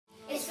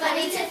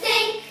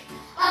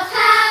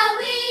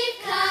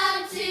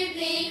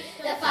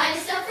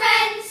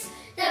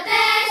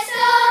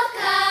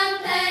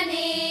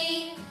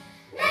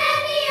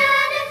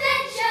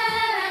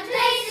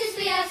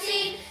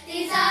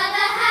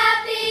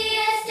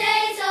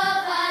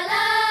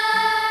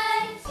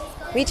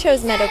We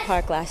chose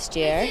Meadowpark last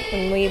year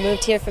when we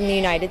moved here from the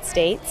United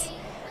States,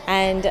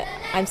 and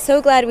I'm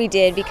so glad we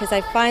did because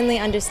I finally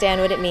understand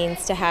what it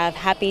means to have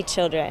happy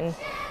children.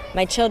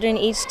 My children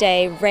each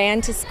day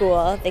ran to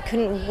school. They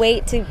couldn't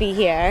wait to be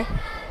here.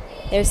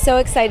 They're so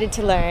excited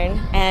to learn,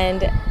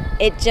 and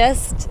it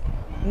just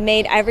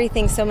made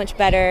everything so much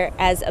better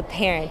as a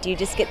parent. You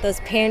just get those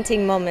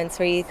parenting moments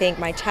where you think,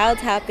 my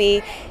child's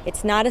happy,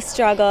 it's not a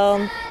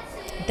struggle,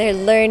 they're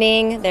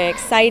learning, they're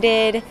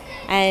excited,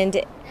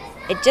 and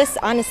it just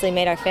honestly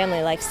made our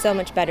family life so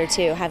much better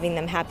too, having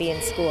them happy in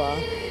school.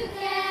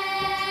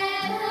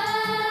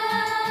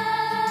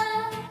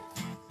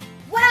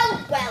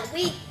 Well,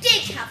 we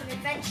did have an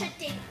adventure,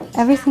 didn't we?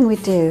 Everything we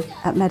do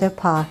at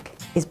Meadowpark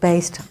is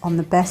based on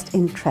the best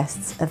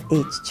interests of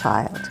each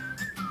child.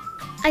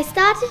 I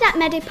started at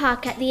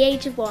Meadowpark at the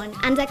age of 1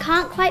 and I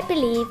can't quite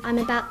believe I'm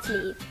about to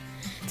leave.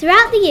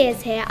 Throughout the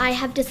years here, I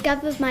have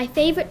discovered my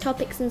favourite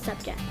topics and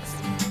subjects.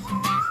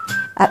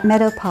 At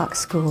Meadowpark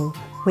School,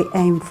 we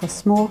aim for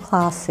small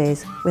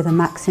classes with a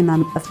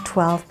maximum of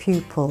 12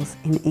 pupils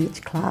in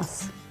each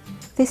class.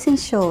 This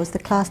ensures the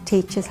class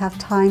teachers have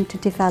time to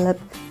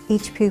develop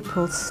each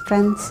pupil's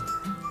strengths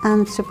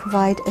and to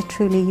provide a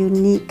truly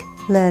unique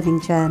learning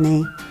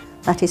journey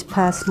that is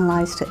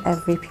personalised to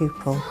every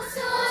pupil.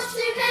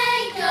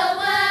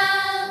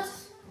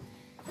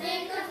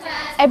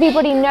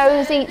 Everybody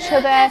knows each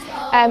other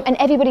and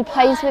everybody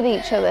plays with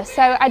each other.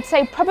 So I'd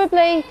say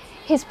probably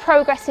his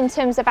progress in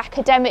terms of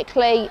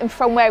academically and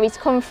from where he's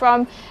come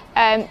from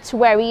to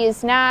where he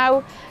is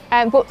now,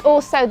 but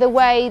also the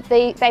way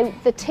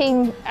the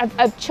team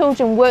of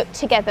children work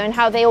together and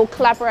how they all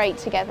collaborate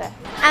together.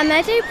 À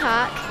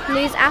Meadowpark,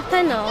 nous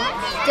apprenons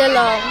de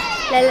langue,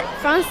 le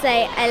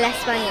français et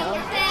l'espagnol.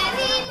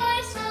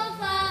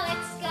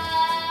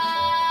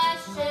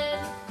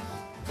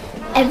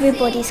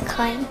 Everybody's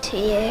kind to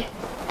you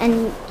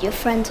and you're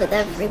friends with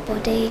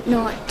everybody,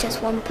 not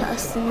just one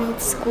person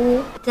at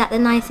school. That they're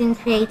nice and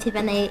creative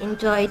and they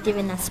enjoy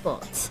doing their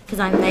sports, because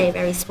I'm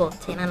very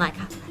sporty and I like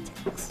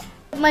athletics.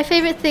 My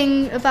favourite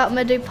thing about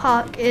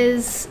Meadowpark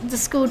is the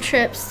school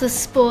trips, the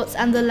sports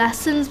and the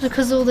lessons,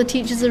 because all the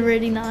teachers are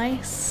really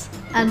nice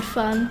and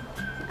fun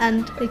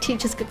and they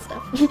teach us good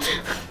stuff.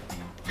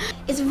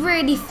 It's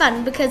really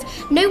fun because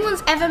no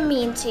one's ever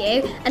mean to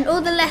you and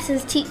all the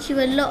lessons teach you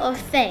a lot of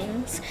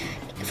things.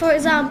 For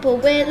example,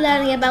 we're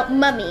learning about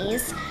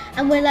mummies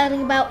and we're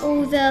learning about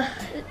all the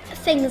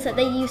things that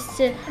they used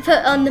to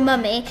put on the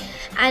mummy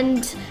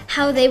and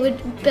how they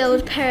would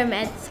build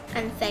pyramids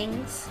and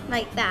things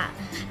like that.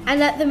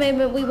 And at the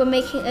moment we were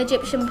making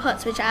Egyptian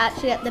pots, which are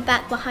actually at the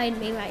back behind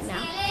me right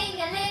now.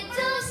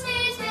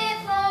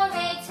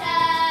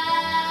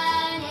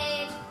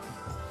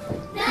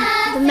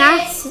 The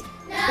maths is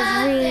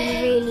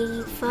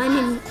really fun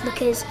and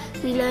because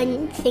we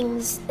learn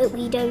things that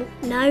we don't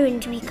know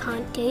and we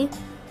can't do.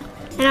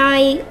 And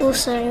I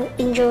also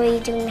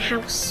enjoy doing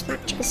house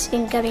matches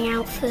and going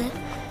out for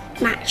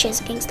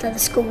matches against other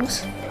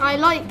schools. I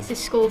like this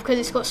school because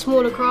it's got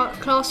smaller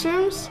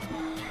classrooms,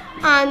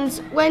 and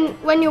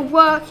when you're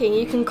working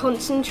you can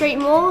concentrate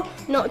more,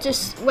 not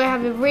just we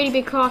have a really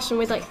big classroom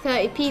with like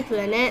 30 people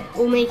in it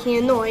all making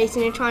a noise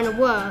and you're trying to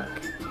work.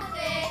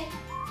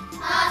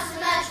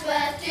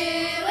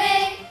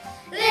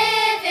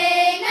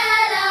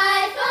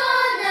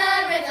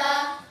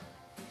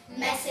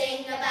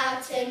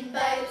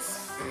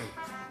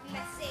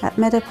 At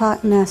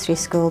Meadowpark Nursery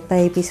School,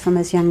 babies from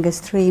as young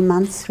as 3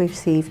 months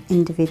receive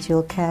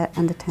individual care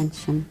and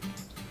attention.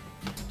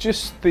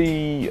 Just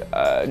the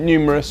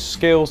numerous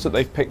skills that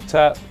they've picked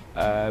up,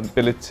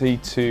 ability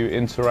to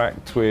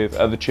interact with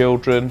other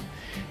children,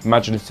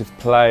 imaginative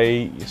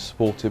play,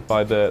 supported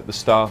by the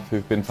staff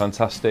who've been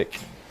fantastic.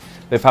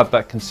 They've had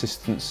that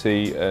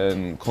consistency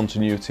and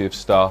continuity of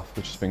staff,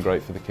 which has been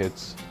great for the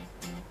kids.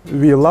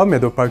 We love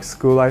Meadowpark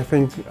School. I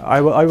think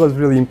I was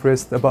really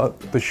impressed about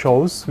the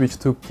shows which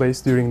took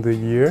place during the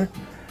year,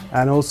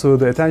 and also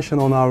the attention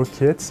on our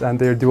kids and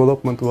their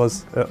development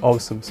was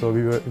awesome. So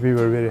we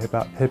were very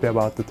happy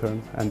about the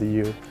term and the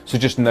year. So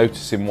just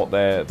noticing what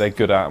they're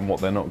good at and what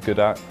they're not good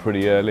at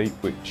pretty early,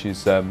 which is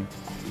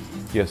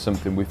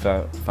something we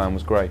found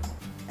was great.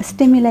 A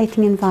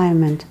stimulating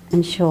environment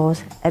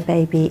ensures a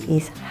baby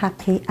is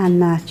happy and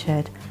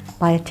nurtured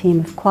by a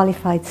team of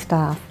qualified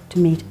staff to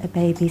meet a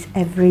baby's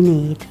every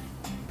need.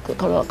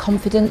 Got a lot of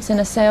confidence in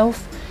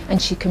herself and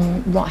she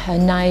can write her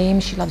name,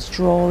 she loves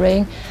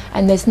drawing,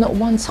 and there's not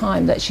one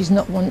time that she's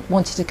not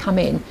wanted to come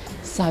in.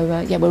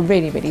 So yeah, we're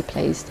really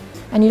pleased.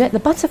 And you let the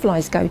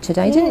butterflies go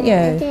today, didn't you?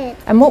 I did.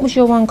 And what was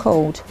your one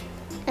called?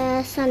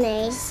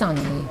 Sunny.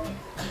 Sunny.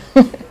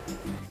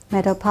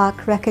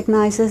 Meadowpark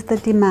recognises the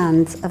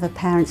demands of a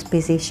parent's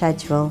busy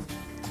schedule.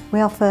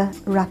 We offer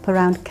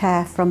wraparound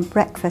care from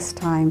breakfast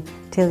time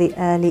till the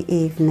early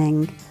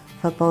evening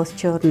for both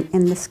children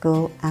in the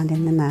school and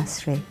in the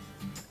nursery.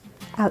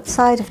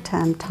 Outside of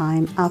term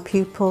time, our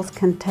pupils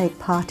can take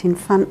part in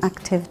fun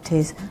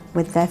activities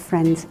with their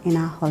friends in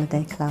our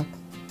holiday club.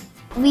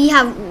 We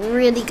have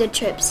really good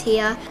trips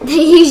here. They're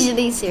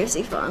usually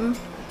seriously fun.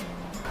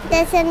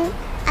 There's an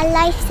a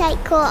life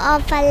cycle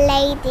of a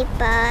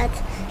ladybird.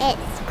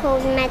 It's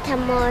called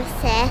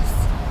metamorphosis.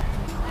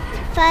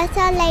 First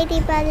a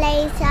ladybird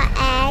lays an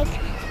egg,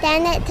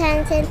 then it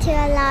turns into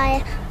a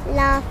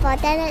larva,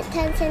 then it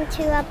turns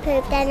into a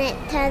pup, then it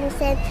turns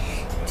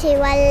into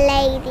a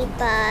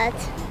ladybird.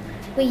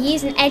 We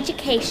use an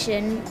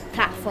education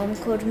platform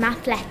called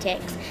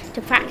Mathletics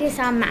to practice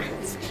our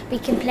maths. We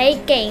can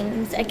play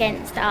games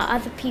against our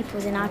other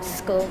pupils in our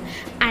school,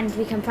 and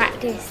we can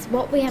practice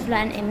what we have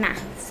learned in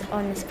maths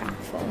on this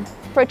platform.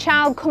 For a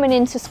child coming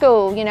into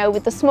school, you know,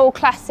 with the small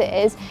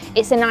classes,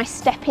 it's a nice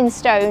stepping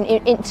stone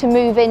to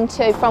move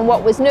into from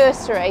what was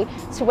nursery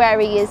to where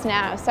he is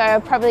now. So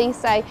I'd probably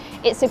say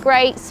it's a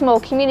great small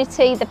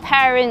community. The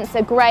parents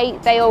are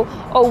great. They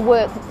all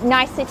work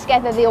nicely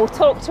together. They all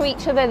talk to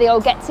each other. They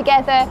all get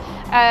together.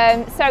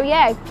 So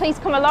yeah, please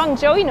come along,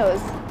 join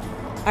us.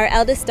 Our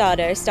eldest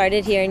daughter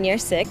started here in year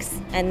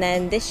 6, and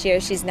then this year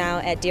she's now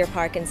at Deer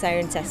Park in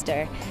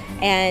Cirencester.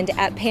 And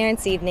at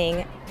Parents'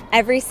 Evening,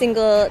 every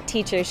single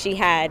teacher she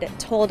had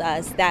told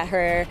us that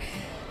her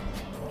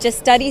just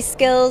study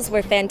skills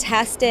were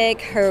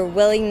fantastic, her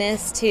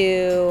willingness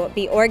to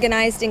be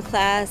organized in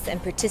class and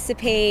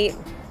participate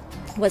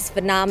was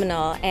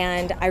phenomenal.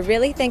 And I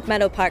really thank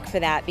Meadowpark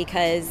for that,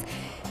 because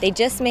they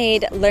just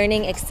made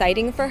learning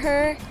exciting for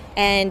her,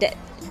 and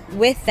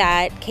with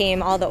that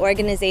came all the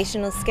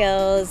organizational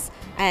skills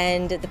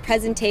and the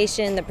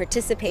presentation, the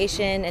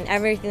participation, and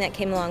everything that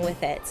came along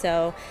with it.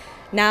 So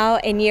now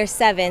in year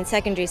 7,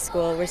 secondary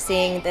school, we're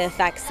seeing the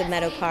effects of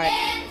Meadowpark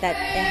that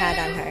it had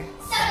on her.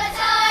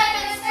 Summertime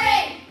and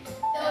spring,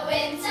 the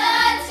winter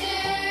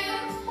too.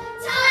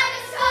 Time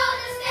as cold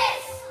as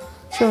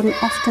this. Children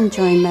often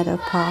join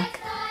Meadowpark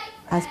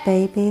as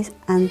babies,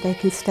 and they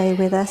can stay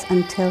with us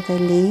until they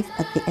leave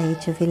at the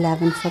age of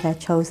 11 for their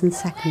chosen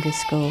secondary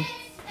school.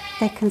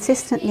 They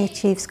consistently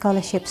achieve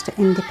scholarships to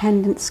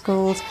independent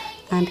schools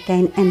and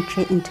gain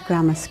entry into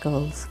grammar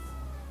schools.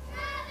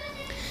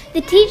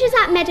 The teachers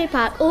at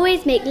Meadowpark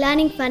always make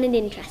learning fun and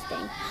interesting.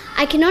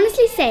 I can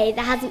honestly say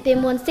there hasn't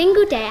been one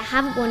single day I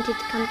haven't wanted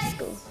to come to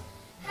school.